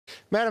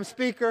Madam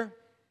Speaker,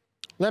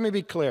 let me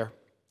be clear.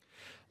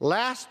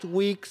 Last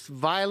week's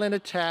violent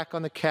attack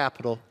on the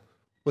Capitol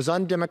was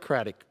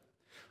undemocratic,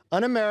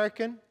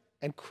 un-American,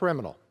 and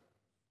criminal.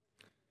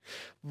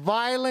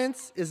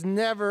 Violence is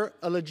never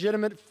a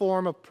legitimate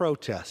form of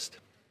protest.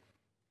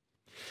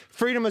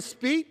 Freedom of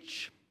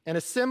speech and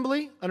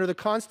assembly under the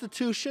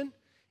Constitution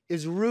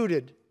is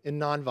rooted in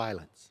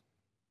nonviolence.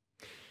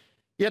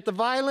 Yet the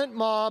violent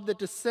mob that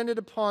descended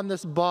upon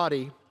this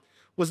body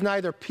was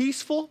neither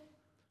peaceful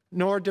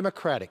nor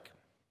democratic.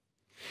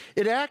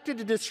 It acted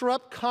to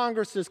disrupt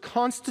Congress's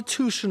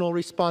constitutional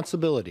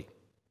responsibility.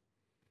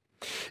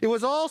 It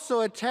was also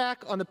an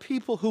attack on the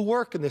people who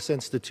work in this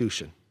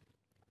institution,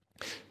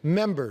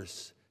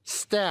 members,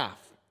 staff,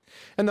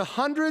 and the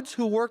hundreds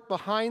who work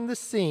behind the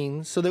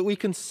scenes so that we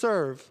can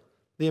serve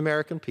the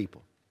American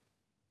people.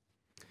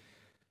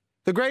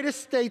 The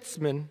greatest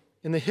statesman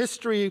in the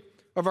history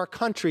of our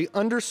country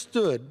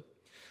understood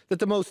that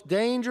the most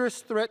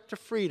dangerous threat to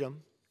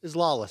freedom is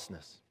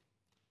lawlessness.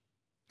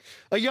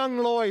 A young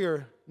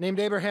lawyer named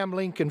Abraham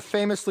Lincoln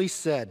famously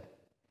said,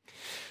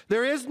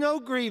 "There is no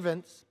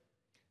grievance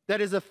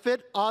that is a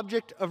fit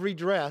object of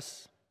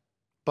redress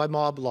by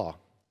mob law."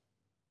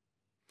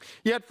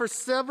 Yet for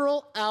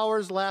several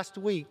hours last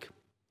week,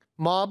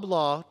 mob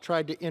law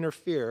tried to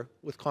interfere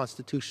with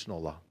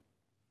constitutional law.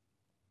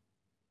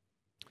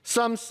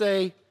 Some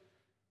say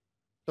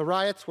the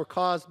riots were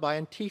caused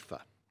by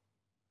Antifa.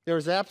 There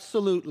is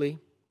absolutely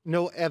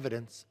no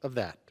evidence of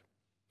that.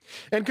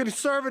 And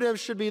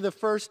conservatives should be the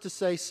first to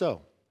say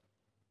so.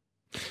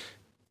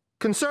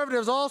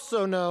 Conservatives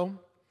also know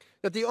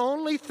that the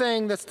only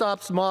thing that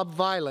stops mob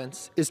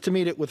violence is to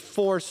meet it with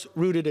force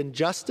rooted in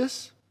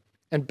justice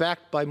and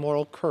backed by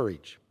moral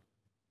courage.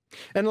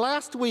 And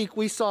last week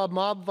we saw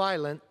mob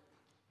violence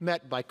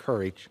met by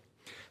courage,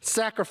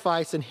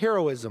 sacrifice, and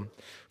heroism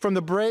from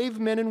the brave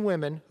men and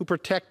women who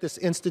protect this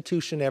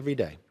institution every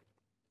day.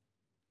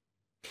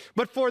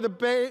 But for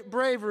the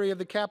bravery of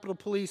the Capitol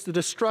Police, the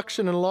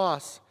destruction and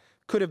loss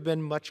could have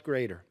been much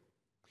greater.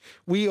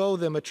 We owe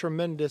them a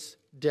tremendous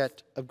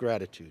debt of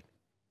gratitude.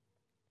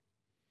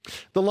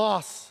 The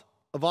loss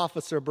of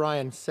Officer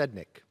Brian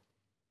Sednick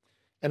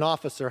and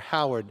Officer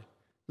Howard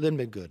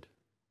Lindmagood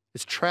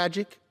is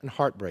tragic and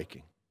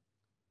heartbreaking.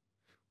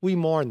 We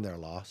mourn their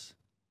loss,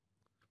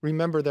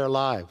 remember their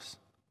lives,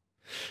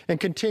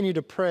 and continue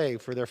to pray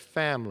for their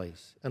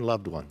families and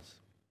loved ones.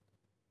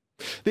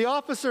 The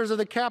officers of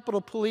the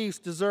Capitol Police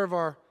deserve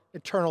our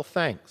eternal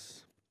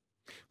thanks.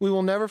 We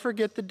will never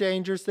forget the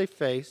dangers they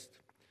faced,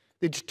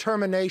 the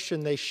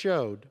determination they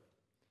showed,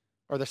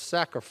 or the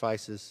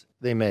sacrifices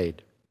they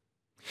made.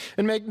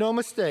 And make no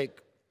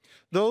mistake,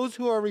 those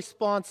who are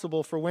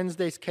responsible for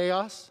Wednesday's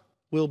chaos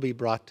will be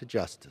brought to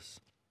justice.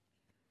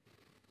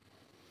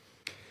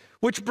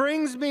 Which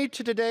brings me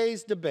to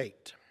today's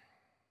debate.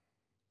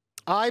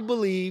 I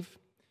believe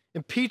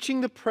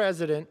impeaching the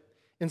president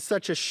in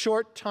such a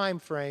short time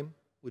frame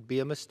would be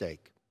a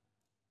mistake.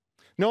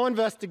 No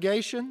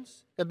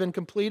investigations have been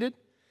completed.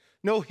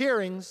 No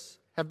hearings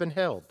have been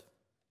held.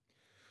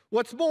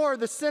 What's more,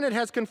 the Senate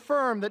has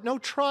confirmed that no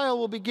trial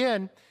will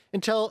begin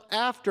until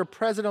after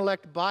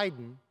President-elect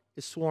Biden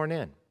is sworn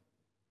in.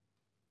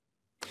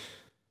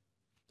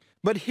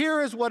 But here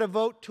is what a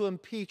vote to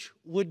impeach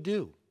would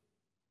do.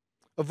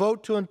 A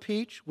vote to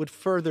impeach would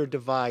further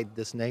divide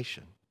this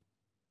nation.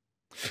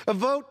 A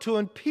vote to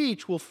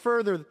impeach will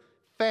further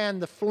fan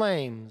the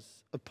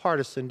flames of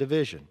partisan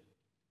division.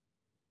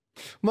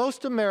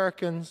 Most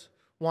Americans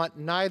want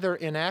neither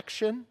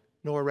inaction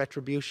nor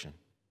retribution.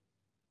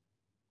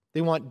 They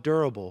want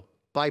durable,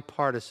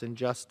 bipartisan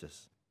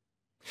justice.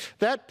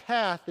 That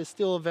path is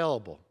still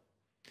available,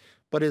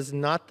 but is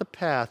not the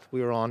path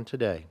we are on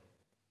today.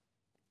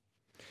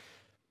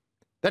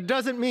 That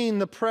doesn't mean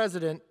the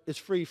president is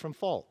free from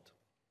fault.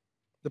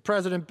 The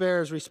president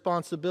bears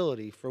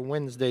responsibility for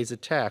Wednesday's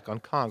attack on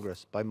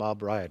Congress by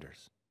mob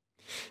rioters.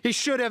 He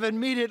should have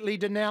immediately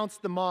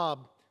denounced the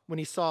mob when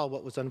he saw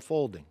what was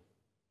unfolding.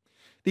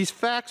 These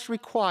facts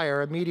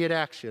require immediate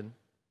action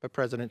by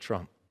President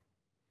Trump.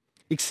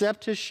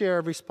 Accept his share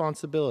of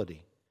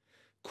responsibility,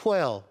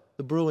 quell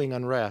the brewing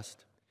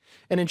unrest,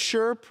 and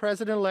ensure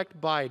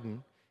President-elect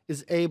Biden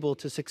is able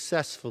to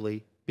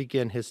successfully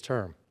begin his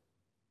term.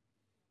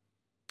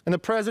 And the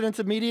president's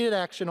immediate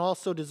action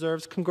also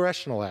deserves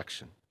congressional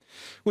action,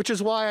 which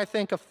is why I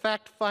think a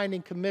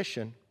fact-finding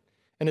commission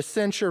and a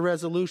censure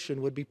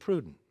resolution would be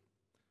prudent.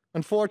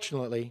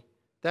 Unfortunately,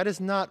 that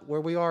is not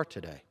where we are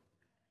today.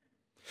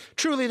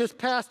 Truly, this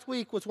past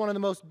week was one of the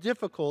most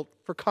difficult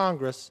for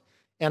Congress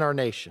and our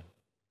nation.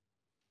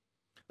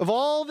 Of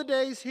all the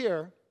days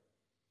here,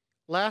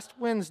 last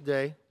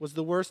Wednesday was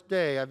the worst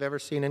day I've ever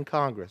seen in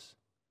Congress.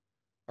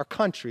 Our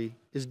country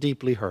is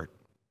deeply hurt.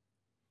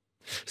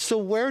 So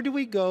where do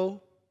we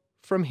go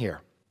from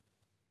here?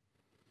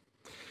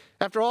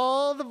 After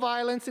all the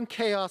violence and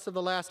chaos of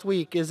the last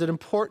week, is it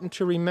important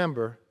to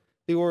remember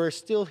that we are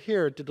still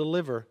here to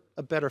deliver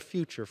a better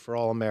future for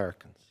all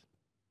Americans.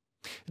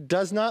 It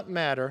does not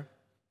matter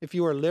if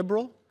you are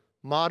liberal,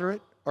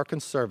 moderate, or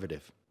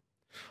conservative.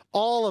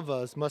 All of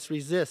us must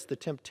resist the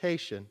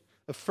temptation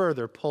of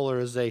further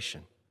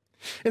polarization.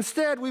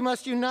 Instead, we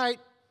must unite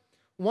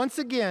once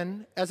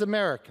again as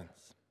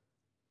Americans.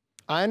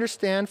 I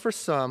understand for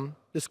some,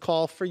 this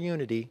call for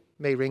unity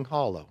may ring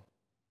hollow.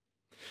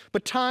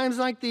 But times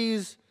like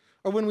these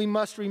are when we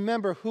must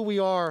remember who we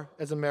are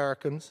as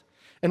Americans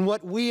and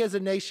what we as a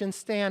nation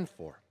stand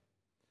for.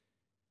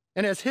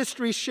 And as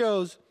history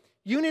shows,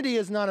 unity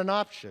is not an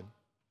option,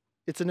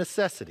 it's a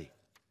necessity.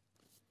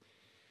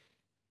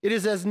 It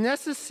is as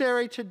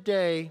necessary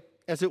today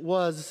as it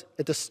was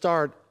at the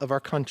start of our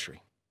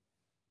country.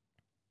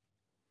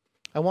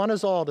 I want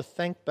us all to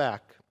think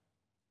back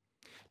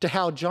to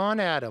how John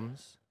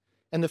Adams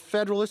and the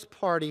Federalist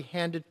Party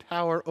handed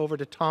power over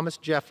to Thomas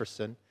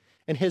Jefferson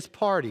and his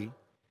party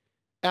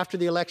after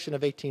the election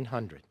of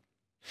 1800.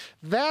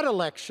 That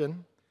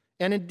election,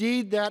 and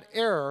indeed that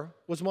era,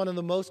 was one of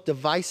the most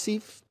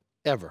divisive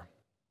ever.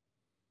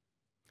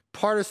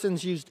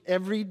 Partisans used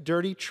every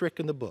dirty trick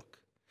in the book.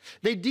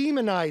 They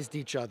demonized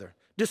each other,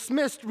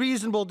 dismissed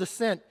reasonable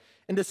dissent,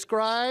 and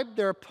described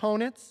their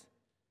opponents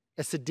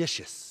as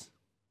seditious.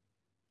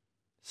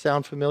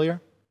 Sound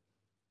familiar?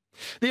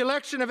 The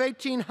election of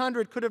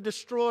 1800 could have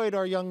destroyed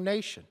our young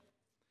nation.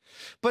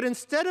 But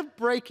instead of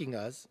breaking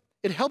us,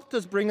 it helped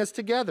us bring us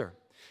together,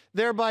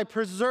 thereby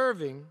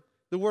preserving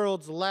the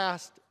world's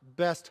last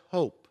best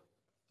hope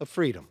of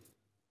freedom.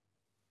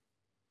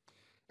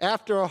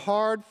 After a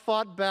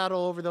hard-fought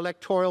battle over the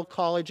Electoral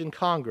College and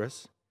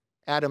Congress,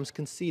 Adams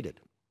conceded.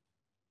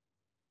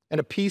 And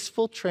a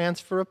peaceful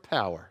transfer of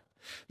power,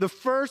 the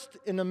first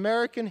in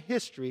American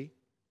history,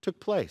 took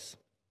place.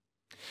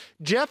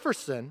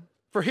 Jefferson,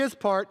 for his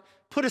part,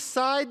 put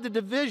aside the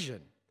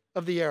division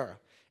of the era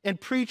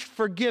and preached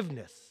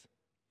forgiveness,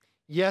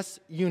 yes,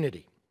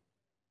 unity.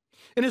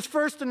 In his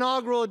first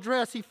inaugural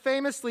address, he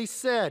famously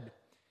said,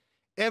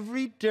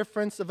 "Every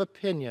difference of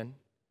opinion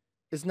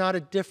is not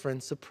a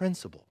difference of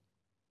principle."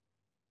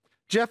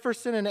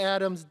 Jefferson and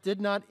Adams did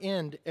not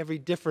end every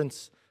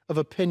difference of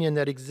opinion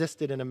that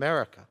existed in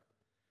America,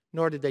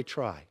 nor did they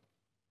try.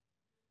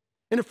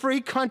 In a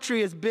free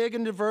country as big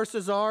and diverse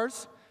as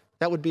ours,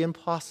 that would be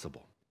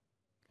impossible.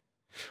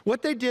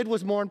 What they did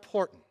was more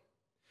important.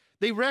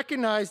 They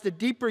recognized a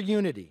deeper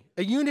unity,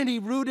 a unity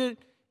rooted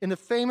in the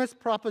famous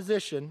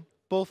proposition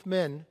both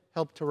men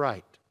helped to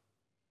write.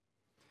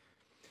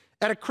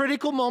 At a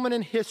critical moment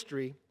in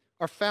history,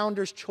 our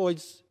founders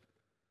chose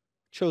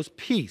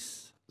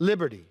peace,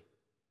 liberty,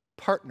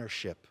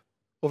 partnership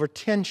over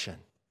tension,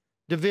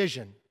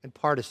 division, and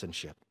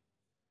partisanship.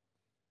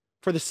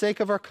 For the sake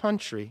of our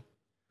country,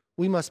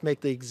 we must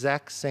make the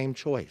exact same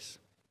choice.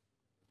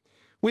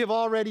 We have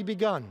already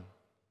begun.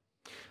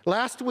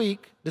 Last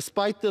week,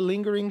 despite the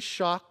lingering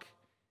shock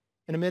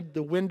and amid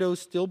the windows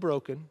still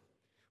broken,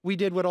 we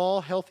did what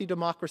all healthy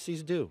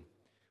democracies do.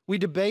 We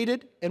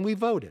debated and we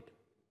voted.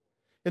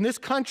 In this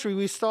country,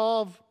 we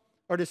solve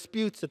our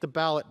disputes at the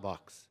ballot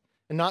box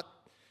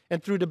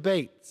and through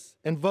debates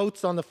and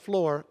votes on the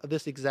floor of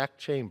this exact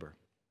chamber.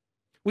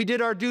 We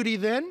did our duty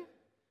then,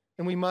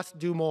 and we must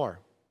do more.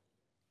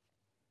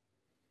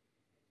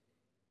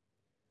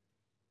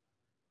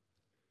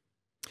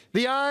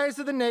 The eyes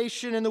of the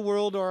nation and the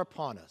world are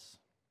upon us.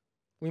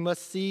 We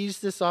must seize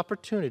this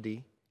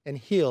opportunity and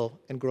heal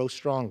and grow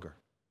stronger.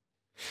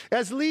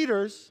 As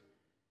leaders,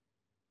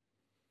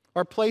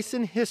 our place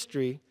in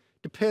history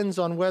depends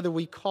on whether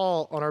we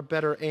call on our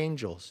better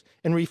angels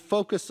and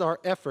refocus our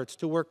efforts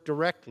to work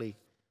directly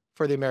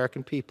for the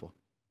American people.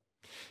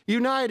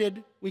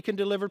 United, we can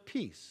deliver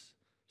peace,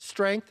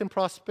 strength, and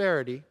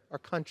prosperity our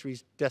country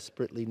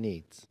desperately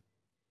needs.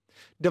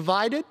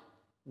 Divided,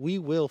 we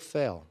will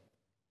fail.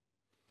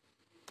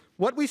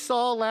 What we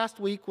saw last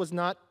week was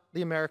not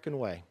the American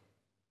way.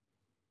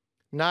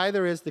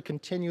 Neither is the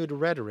continued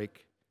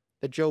rhetoric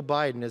that Joe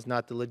Biden is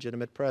not the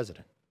legitimate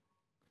president.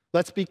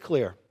 Let's be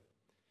clear.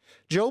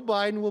 Joe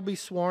Biden will be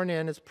sworn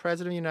in as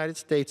President of the United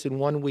States in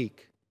 1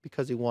 week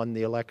because he won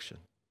the election.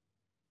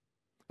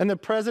 And the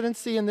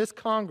presidency and this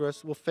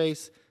Congress will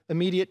face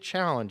immediate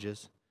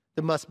challenges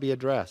that must be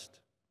addressed.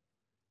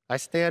 I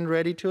stand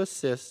ready to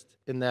assist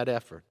in that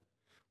effort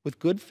with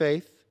good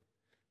faith,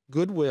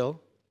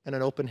 goodwill, and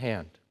an open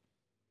hand.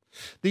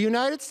 The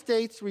United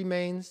States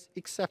remains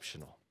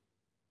exceptional.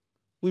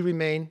 We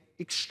remain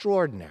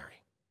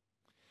extraordinary.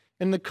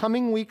 In the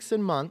coming weeks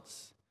and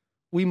months,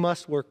 we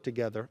must work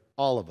together,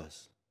 all of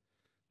us,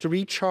 to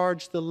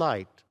recharge the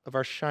light of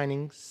our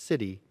shining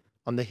city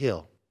on the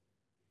hill.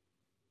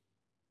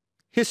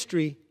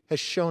 History has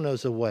shown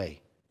us a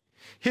way.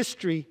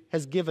 History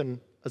has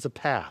given us a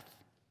path.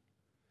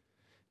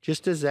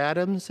 Just as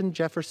Adams and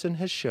Jefferson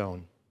has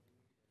shown,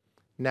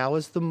 now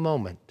is the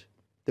moment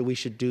that we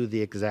should do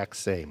the exact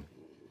same.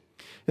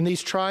 In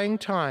these trying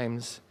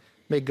times,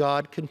 may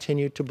God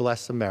continue to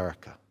bless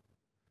America.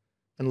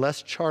 And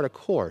let's chart a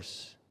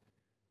course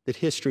that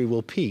history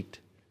will repeat,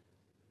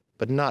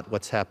 but not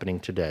what's happening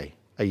today.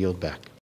 I yield back.